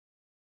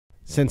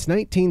Since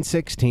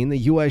 1916, the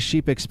U.S.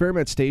 Sheep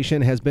Experiment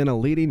Station has been a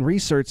leading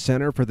research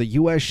center for the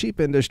U.S. sheep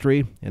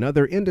industry and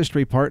other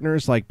industry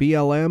partners like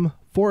BLM,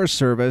 Forest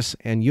Service,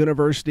 and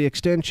University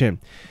Extension.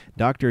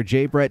 Dr.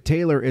 J. Brett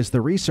Taylor is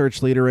the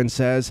research leader and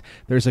says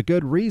there's a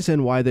good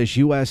reason why this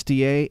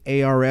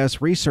USDA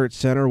ARS Research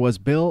Center was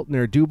built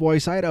near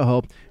Dubois,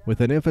 Idaho,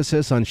 with an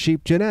emphasis on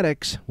sheep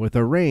genetics with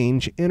a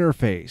range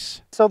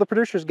interface. So the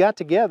producers got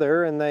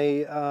together and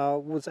they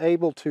was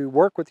able to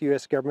work with the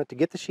U.S. government to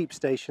get the sheep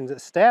stations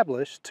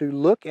established to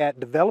look at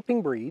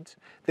developing breeds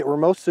that were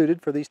most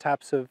suited for these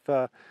types of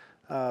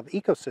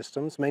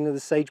ecosystems, mainly the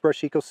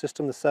sagebrush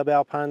ecosystem, the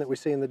sub-alpine that we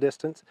see in the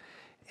distance,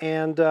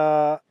 and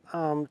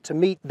to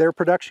meet their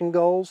production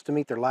goals, to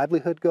meet their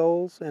livelihood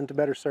goals, and to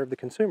better serve the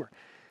consumer.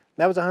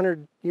 That was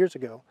 100 years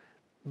ago,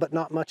 but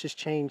not much has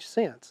changed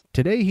since.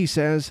 Today, he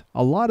says,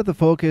 a lot of the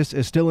focus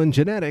is still in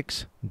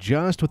genetics,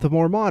 just with a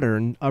more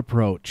modern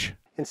approach.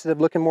 Instead of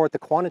looking more at the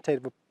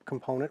quantitative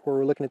component, where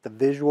we're looking at the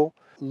visual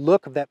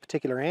look of that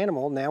particular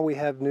animal, now we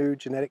have new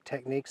genetic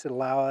techniques that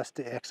allow us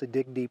to actually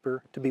dig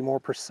deeper, to be more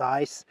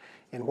precise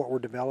in what we're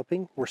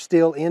developing. We're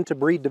still into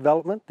breed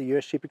development. The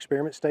U.S. Sheep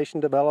Experiment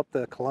Station developed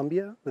the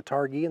Columbia, the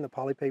Targhee, and the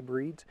Polypay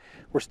breeds.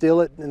 We're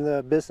still in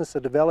the business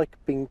of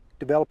developing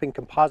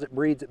composite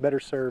breeds that better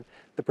serve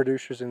the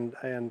producers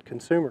and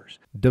consumers.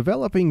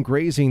 Developing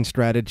grazing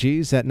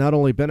strategies that not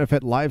only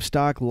benefit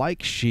livestock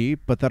like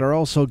sheep, but that are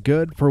also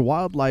good for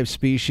wildlife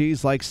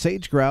species like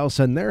sage grouse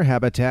and their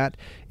habitat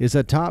is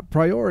a top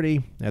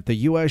priority at the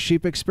U.S.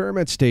 Sheep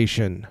Experiment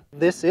Station.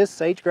 This is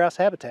sage grouse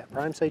habitat,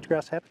 prime sage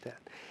grouse habitat.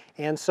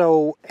 And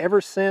so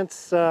ever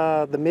since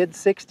the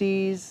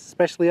mid-60s,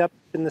 especially up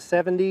in the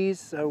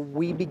 70s,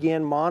 we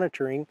began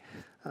monitoring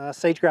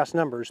sage grouse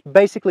numbers,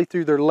 basically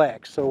through their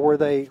legs, so where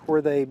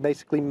they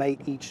basically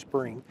mate each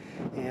spring.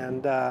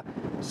 And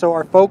so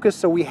our focus,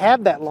 so we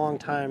have that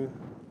long-term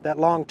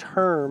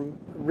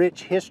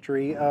rich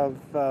history of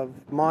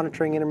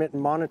monitoring,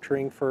 intermittent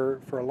monitoring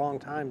for a long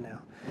time now.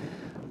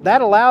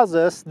 That allows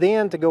us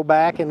then to go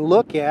back and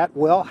look at,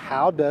 well,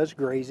 how does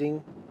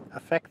grazing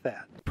affect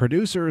that?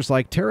 Producers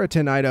like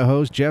Terraton,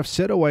 Idaho's Jeff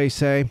Sidaway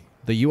say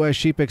the U.S.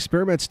 Sheep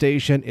Experiment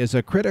Station is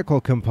a critical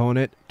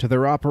component to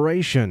their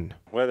operation.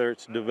 Whether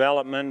it's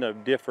development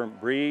of different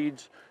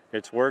breeds,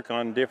 it's work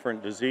on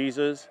different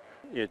diseases,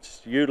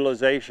 it's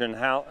utilization,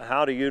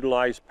 how to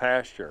utilize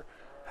pasture,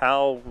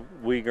 how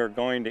we are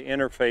going to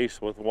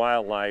interface with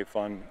wildlife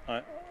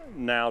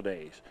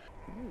nowadays.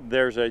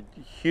 There's a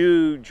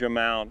huge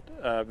amount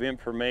of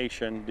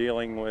information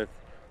dealing with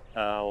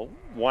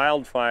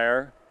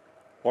wildfire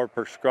or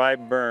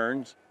prescribed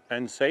burns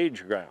and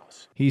sage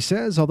grouse. He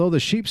says although the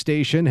sheep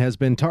station has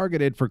been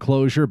targeted for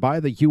closure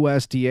by the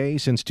USDA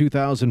since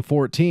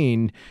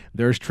 2014,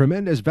 there's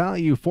tremendous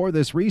value for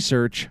this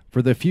research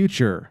for the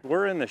future.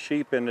 We're in the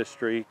sheep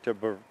industry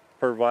to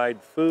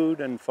provide food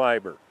and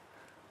fiber.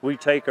 We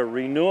take a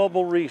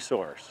renewable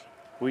resource.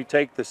 We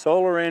take the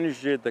solar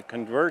energy that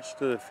converts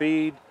to the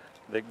feed,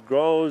 that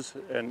grows,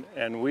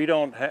 and we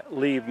don't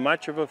leave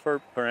much of a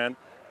footprint,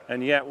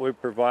 and yet we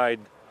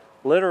provide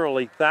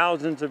literally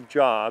thousands of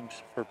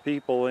jobs for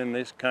people in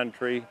this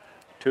country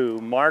to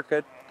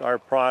market our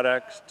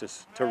products,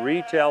 to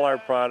retail our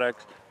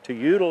products, to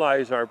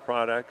utilize our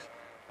products,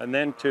 and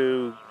then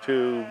to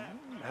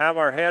have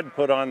our head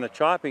put on the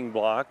chopping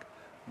block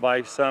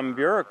by some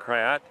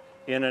bureaucrat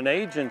in an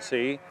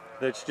agency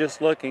that's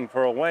just looking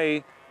for a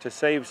way to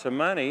save some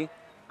money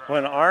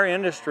when our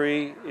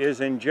industry is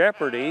in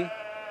jeopardy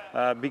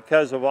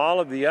because of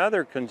all of the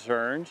other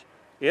concerns.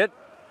 It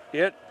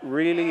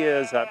really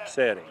is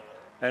upsetting.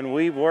 And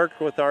we've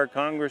worked with our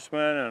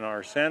congressmen and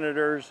our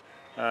senators.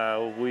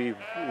 We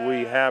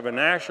have a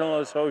national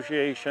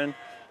association.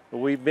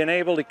 We've been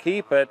able to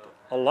keep it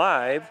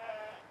alive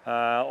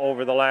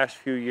over the last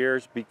few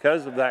years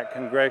because of that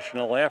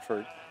congressional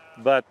effort.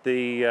 But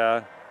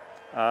the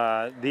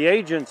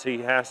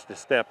agency has to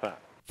step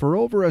up. For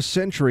over a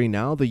century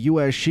now, the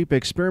U.S. Sheep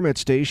Experiment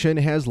Station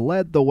has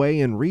led the way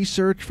in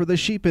research for the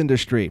sheep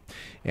industry.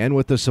 And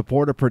with the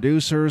support of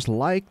producers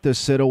like the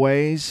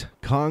Sidaways,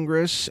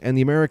 Congress, and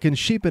the American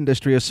Sheep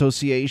Industry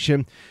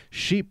Association,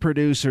 sheep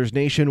producers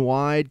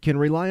nationwide can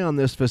rely on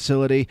this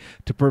facility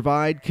to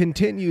provide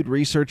continued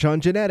research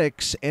on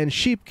genetics and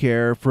sheep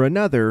care for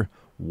another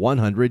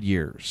 100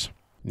 years.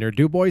 Near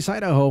Dubois,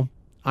 Idaho,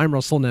 I'm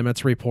Russell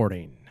Nemitz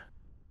reporting.